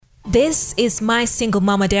This is My Single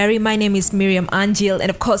Mama Diary. My name is Miriam Angel, and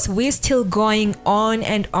of course, we're still going on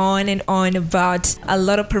and on and on about a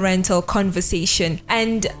lot of parental conversation.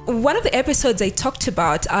 And one of the episodes I talked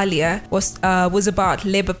about earlier was about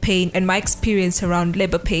labor pain and my experience around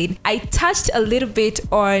labor pain. I touched a little bit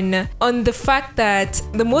on the fact that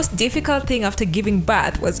the most difficult thing after giving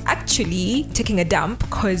birth was actually taking a dump,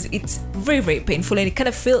 because it's very, very painful and it kind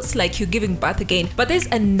of feels like you're giving birth again. But there's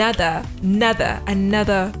another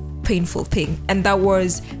painful thing, and that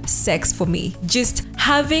was sex for me. Just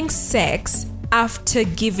having sex after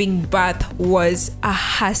giving birth was a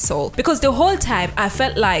hassle, because the whole time I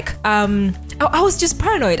felt like I was just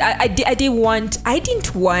paranoid. I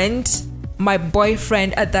didn't want my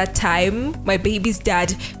boyfriend at that time, my baby's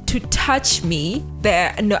dad, to touch me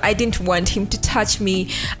there. No, I didn't want him to touch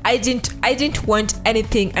me. I didn't want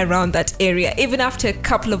anything around that area. Even after a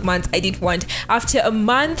couple of months, I didn't want. After a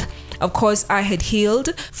month, of course, I had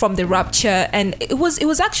healed from the rupture, and it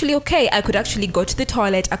was actually okay. I could actually go to the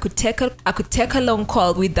toilet. I could take a long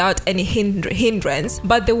call without any hindrance.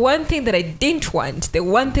 But the one thing that I didn't want, the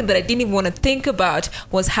one thing that I didn't even want to think about,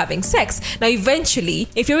 was having sex. Now, eventually,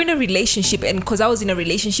 if you're in a relationship, and because I was in a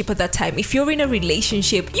relationship at that time, if you're in a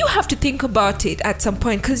relationship, you have to think about it at some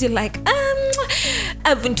point, because you're like,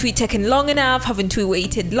 haven't we taken long enough? Haven't we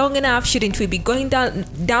waited long enough? Shouldn't we be going down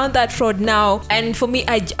that road now? And for me,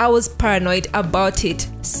 I was paranoid about it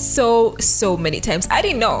so many times. I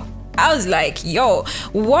didn't know. I was like, yo,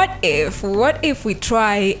 what if we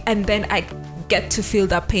try and then I get to feel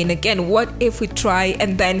that pain again? What if we try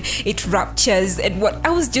and then it ruptures? And I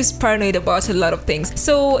was just paranoid about a lot of things.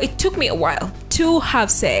 So it took me a while to have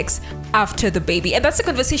sex after the baby, and that's a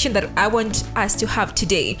conversation that I want us to have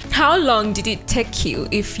today. How long did it take you,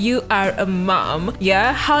 if you are a mom,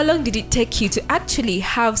 how long did it take you to actually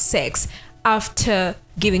have sex after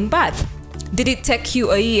giving birth? Did it take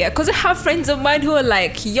you a year? Because I have friends of mine who are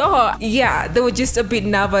like, they were just a bit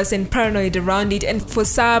nervous and paranoid around it. And for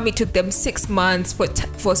some, it took them 6 months.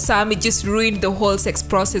 For some, it just ruined the whole sex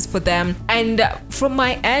process for them. And from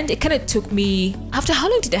my end, it kind of took me, after how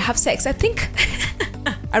long did I have sex? I think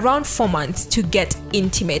around 4 months to get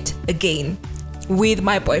intimate again with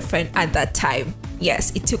my boyfriend at that time.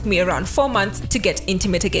 Yes, it took me around 4 months to get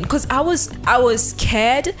intimate again, because I was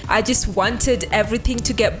scared. I just wanted everything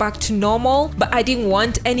to get back to normal, but I didn't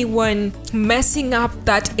want anyone messing up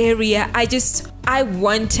that area. I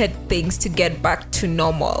wanted things to get back to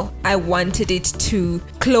normal. I wanted it to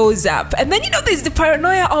close up. And then, there's the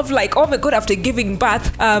paranoia of like, oh my God, after giving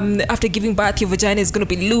birth, your vagina is going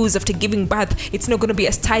to be loose. After giving birth, it's not going to be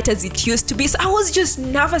as tight as it used to be. So I was just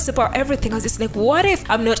nervous about everything. I was just like, what if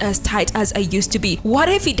I'm not as tight as I used to be? What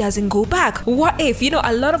if it doesn't go back? What if,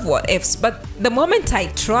 a lot of what ifs. But the moment I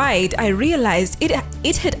tried, I realized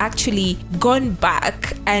it had actually gone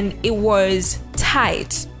back and it was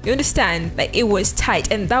tight. You understand? Like, it was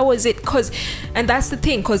tight, and that was it. And that's the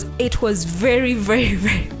thing, because it was very, very,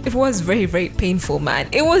 very painful, man.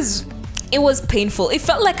 It was painful. It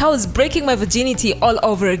felt like I was breaking my virginity all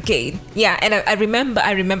over again. Yeah, and I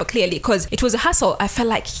remember clearly, because it was a hassle. I felt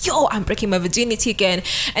like, I'm breaking my virginity again.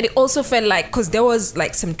 And it also felt like, because there was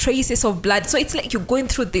like some traces of blood. So it's like you're going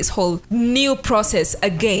through this whole new process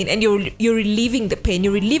again, and you're relieving the pain.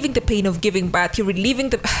 You're relieving the pain of giving birth. You're relieving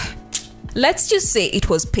the... Let's just say it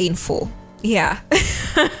was painful. Yeah.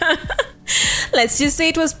 Let's just say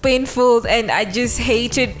it was painful, and I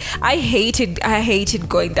hated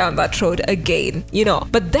going down that road again,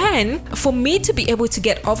 But then, for me to be able to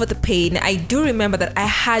get over the pain, I do remember that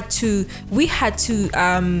we had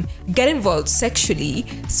to get involved sexually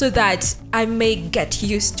so that I may get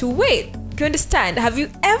used to it. Do you understand? Have you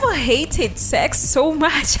ever hated sex so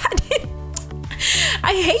much?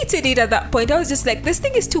 I hated it at that point. I was just like, this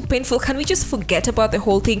thing is too painful. Can we just forget about the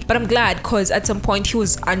whole thing? But I'm glad, because at some point he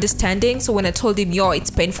was understanding. So when I told him, it's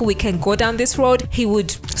painful, we can go down this road, he would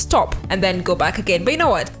stop and then go back again. But you know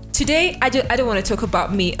what? Today, I don't want to talk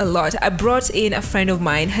about me a lot. I brought in a friend of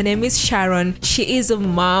mine. Her name is Sharon. She is a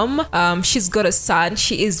mom. She's got a son.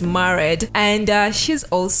 She is married. And she's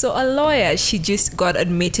also a lawyer. She just got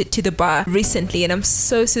admitted to the bar recently. And I'm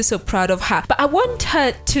so proud of her. But I want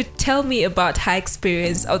her to tell me about her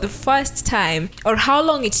experience of the first time, or how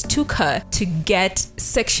long it took her to get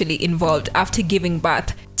sexually involved after giving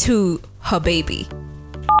birth to her baby.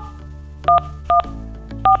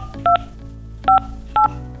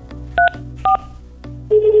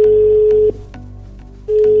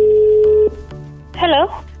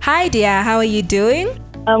 Hello. Hi dear, how are you doing?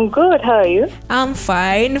 I'm good. How are you? I'm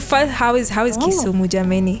fine. How is Kisumu,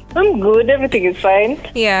 Jameni? I'm good. Everything is fine.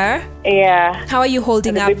 Yeah. Yeah. How are you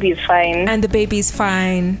holding The up? baby is fine. And the baby is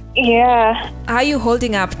fine. Yeah. How are you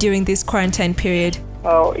holding up during this quarantine period?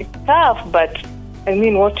 Oh, it's tough, but I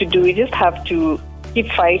mean, what to do? We just have to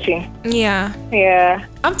keep fighting. Yeah. Yeah.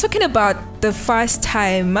 I'm talking about the first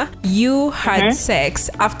time you had sex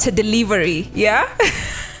after delivery. Yeah.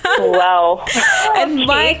 Wow. And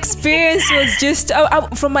my experience was just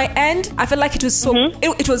from my end, I felt like it was so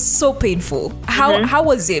it was so painful. How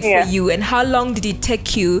was it Yeah. for you, and how long did it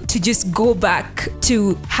take you to just go back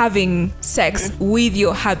to having sex with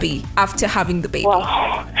your hubby after having the baby?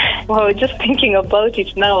 Wow. Wow. Just thinking about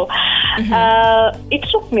it now. It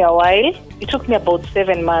took me a while. It took me about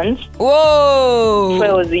 7 months. Whoa.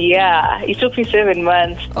 So it took me 7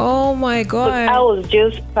 months. Oh my But I god. was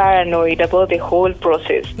just paranoid about the whole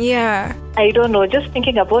process. Yeah. I don't know, just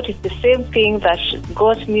thinking about it, the same thing that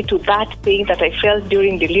got me to that pain that I felt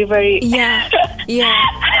during delivery. Yeah. Yeah.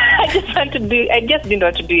 I just didn't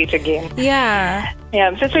want to do it again. Yeah.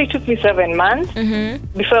 Yeah, so it took me 7 months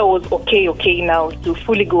before I was okay now to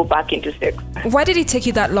fully go back into sex. Why did it take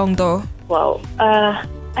you that long though? Wow.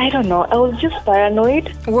 I don't know. I was just paranoid.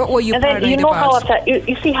 What were you And then paranoid you know about? how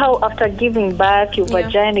you see how after giving birth your Yeah.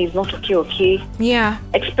 vagina is not okay. Yeah.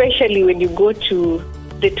 Especially when you go to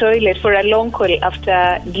the toilet for a long call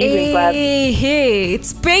after giving birth. Hey,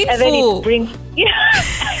 it's painful. And then it brings,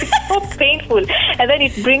 it's so painful. And then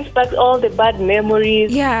it brings back all the bad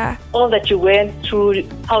memories, Yeah. all that you went through,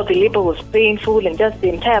 how the labor was painful, and just the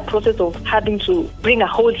entire process of having to bring a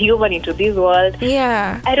whole human into this world.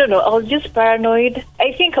 Yeah. I don't know. I was just paranoid.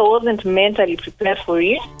 I think I wasn't mentally prepared for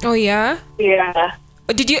it. Oh yeah. Yeah.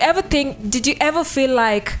 Did you ever feel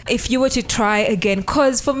like if you were to try again?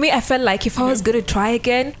 Because for me, I felt like if I was going to try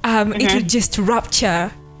again, it would just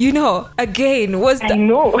rupture, again. I know. Was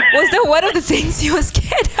that one of the things you were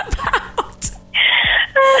scared about?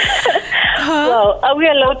 Well, are we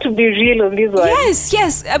allowed to be real on this one?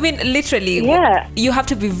 Yes. I mean, literally. Yeah. You have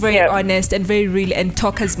to be very Yeah. honest and very real and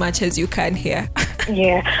talk as much as you can here.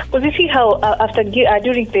 Yeah. Because you see how after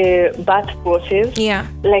during the birth process, Yeah.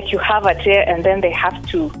 like you have a tear and then they have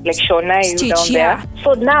to like shona you Stitch, down yeah. there.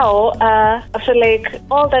 So now after like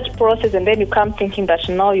all that process and then you come thinking that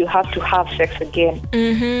now you have to have sex again.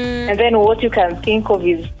 And then what you can think of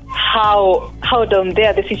is how down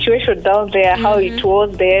there, the situation down there, how it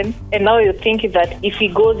was then, and now you're thinking that if he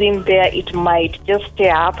goes in there it might just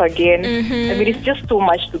tear up again. I mean, it's just too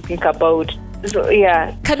much to think about. So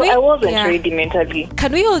yeah, I wasn't ready mentally.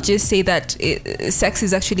 Can we all just say that sex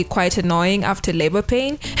is actually quite annoying after labor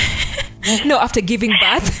pain? No, after giving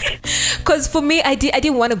birth. Because for me, I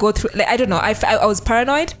didn't want to go through, like, I don't know, I was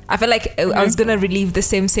paranoid. I felt like I was going to relieve the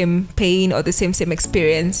same pain or the same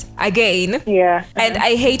experience again. Yeah. And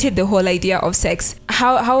I hated the whole idea of sex.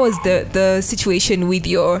 How was the situation with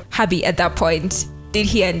your hubby at that point? Did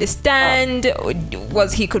he understand?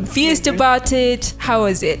 Was he confused about it? How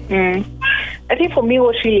was it? I think for me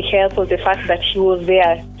what really helped was the fact that he was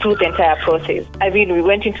there through the entire process. I mean, we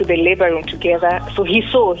went into the labor room together, so he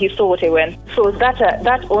saw what I went. So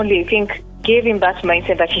that only, I think, gave him that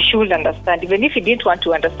mindset that he should understand. Even if he didn't want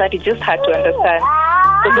to understand, he just had to understand.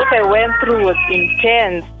 Because what I went through was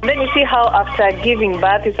intense. Then you see how after giving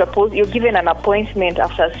birth, you're given an appointment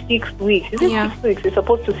after 6 weeks. Is it 6 weeks? You're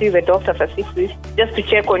supposed to see the doctor for 6 weeks just to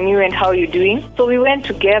check on you and how you're doing. So we went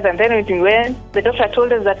together, and then when we went, the doctor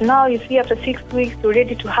told us that now you see after 6 weeks you're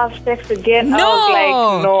ready to have sex again. No!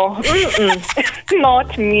 I was like, no,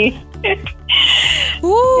 not me.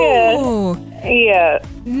 Ooh. Yeah.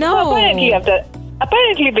 No. So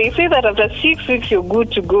apparently they say that after 6 weeks you're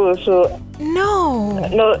good to go. So No,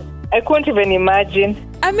 I couldn't even imagine.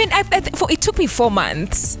 I mean, it took me 4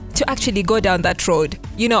 months to actually go down that road,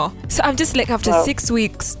 So I'm just like, after 6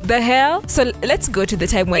 weeks, the hell? So let's go to the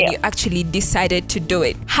time when you actually decided to do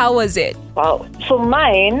it. How was it? Wow. So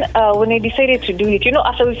mine, when I decided to do it,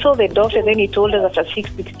 after we saw the doctor, then he told us after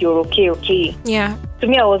 6 weeks you're okay. Yeah. To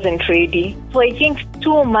me, I wasn't ready. So I think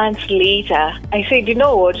 2 months later, I said, you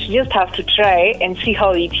know what, you just have to try and see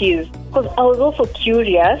how it is. Because I was also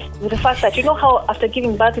curious with the fact that, how after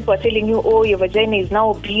giving birth, people are telling you, oh, your vagina is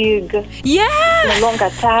now big, Yeah. no longer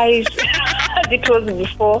tight, as it was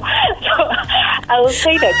before. So I was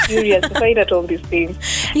kind of curious to find out all these things.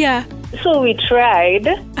 Yeah. So we tried,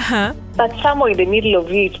 Uh-huh. but somewhere in the middle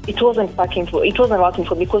of it wasn't working for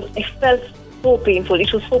me because I felt so painful.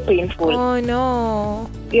 It was so painful. Oh no.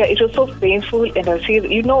 Yeah, it was so painful, and I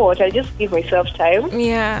said, you know what, I'll just give myself time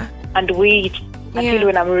Yeah. and wait until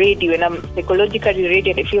when I'm ready, when I'm psychologically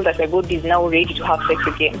ready and I feel that my body is now ready to have sex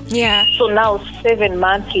again. Yeah. So now 7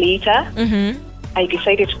 months later, I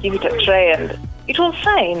decided to give it a try, and it was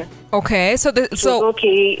fine. Okay, so It was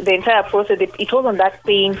okay. The entire process, it wasn't that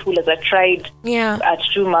painful as I tried at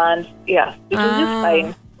 2 months. Yeah, it was just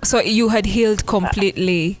fine. So you had healed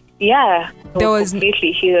completely. Yeah, I was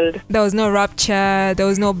completely healed. There was no rupture. There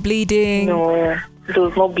was no bleeding. No, there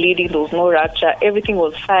was no bleeding. There was no rupture. Everything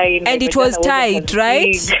was fine. And it was tight,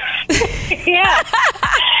 right? Yeah.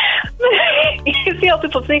 You see how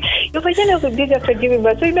people say your vagina was big after giving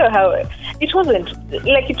birth. So you know how it wasn't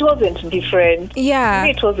different. Yeah,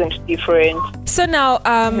 it wasn't different. So now,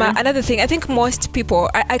 another thing, I think most people,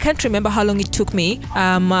 I can't remember how long it took me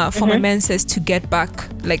for my menses to get back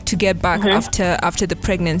after the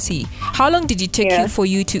pregnancy. How long did it take you for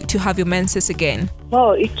you to have your menses again?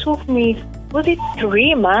 Well, it took me, was it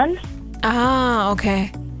 3 months? Ah,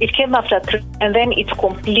 okay. It came after 3, and then it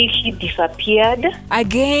completely disappeared.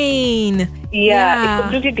 Again? Yeah, it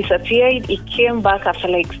completely disappeared. It came back after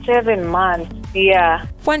like 7 months. Yeah.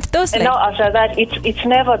 And now after that, it's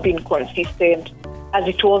never been consistent as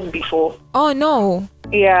it was before. Oh, no.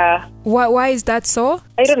 Yeah. Why is that so?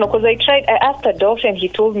 I don't know, because I asked the doctor and he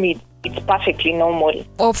told me it's perfectly normal.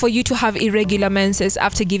 Or for you to have irregular menses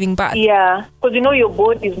after giving birth? Yeah, because your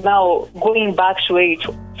body is now going back to it,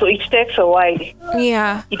 so it takes a while.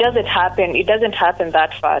 Yeah. It doesn't happen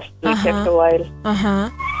that fast. It takes a while.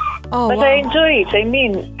 Oh, but wow. I enjoy it. I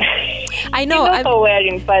mean, I know. How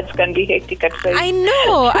wearing pads can be hectic at times. I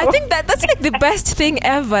know. I think that's like the best thing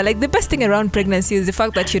ever. Like the best thing around pregnancy is the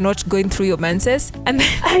fact that you're not going through your menses. And then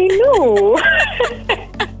I know.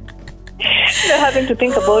 Not having to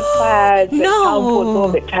think about pads and tampons all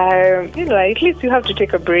the time. At least you have to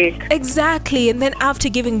take a break. Exactly. And then after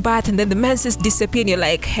giving birth and then the menses disappear and you're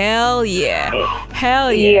like, hell yeah.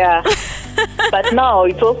 Hell yeah. Yeah. But now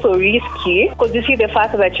it's also risky because you see the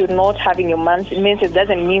fact that you're not having your menses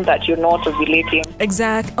doesn't mean that you're not ovulating.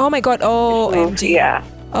 Exactly. Oh my God. Oh, OMG. Yeah.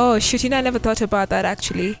 Oh, shoot. I never thought about that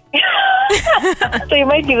actually. So you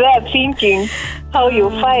might be there thinking how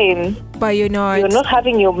you're fine. But you're not. You're not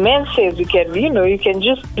having your menses. You can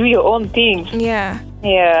just do your own thing. Yeah.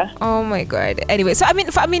 Yeah. Oh my God. Anyway, so I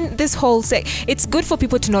mean, this whole thing, it's good for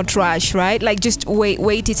people to not rush, right? Like just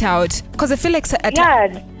wait it out, because I feel like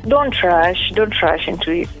don't rush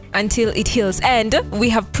into it until it heals, and we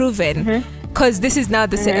have proven. Because this is now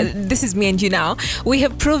this is me and you now. We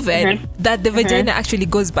have proven that the vagina actually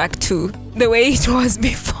goes back to the way it was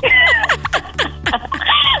before.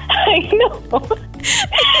 I know.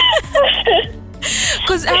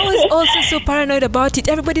 Because I was also so paranoid about it.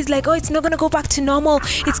 Everybody's like, oh, it's not going to go back to normal.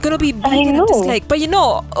 It's going to be big. And I'm just like, but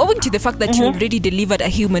owing to the fact that you already delivered a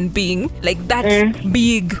human being, like that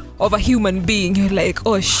big of a human being, you're like,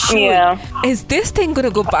 oh, shit. Is this thing going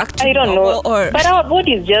to go back to normal? I don't know. But our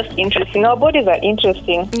body is just interesting. Our bodies are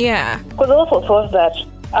interesting. Yeah. Because I also thought that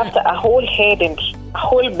after a whole head and a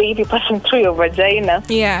whole baby passing through your vagina,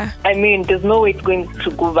 I mean, there's no way it's going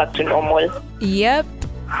to go back to normal. Yep.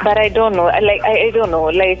 But I don't know. I don't know.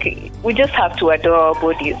 Like, we just have to adore our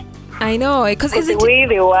bodies. I know, because the way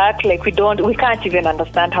they work, like we can't even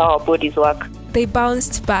understand how our bodies work. They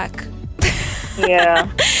bounced back. Yeah,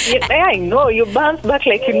 I know. You bounced back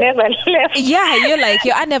like you never left. Yeah, you're like,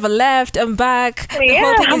 I never left. I'm back. The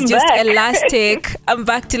whole thing is just elastic. I'm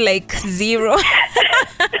back to like 0.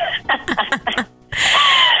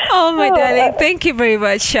 Oh my darling, thank you very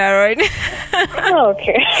much, Sharon.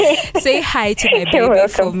 Okay. Say hi to my baby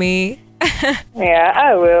for me. Yeah,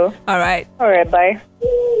 I will. All right. Bye.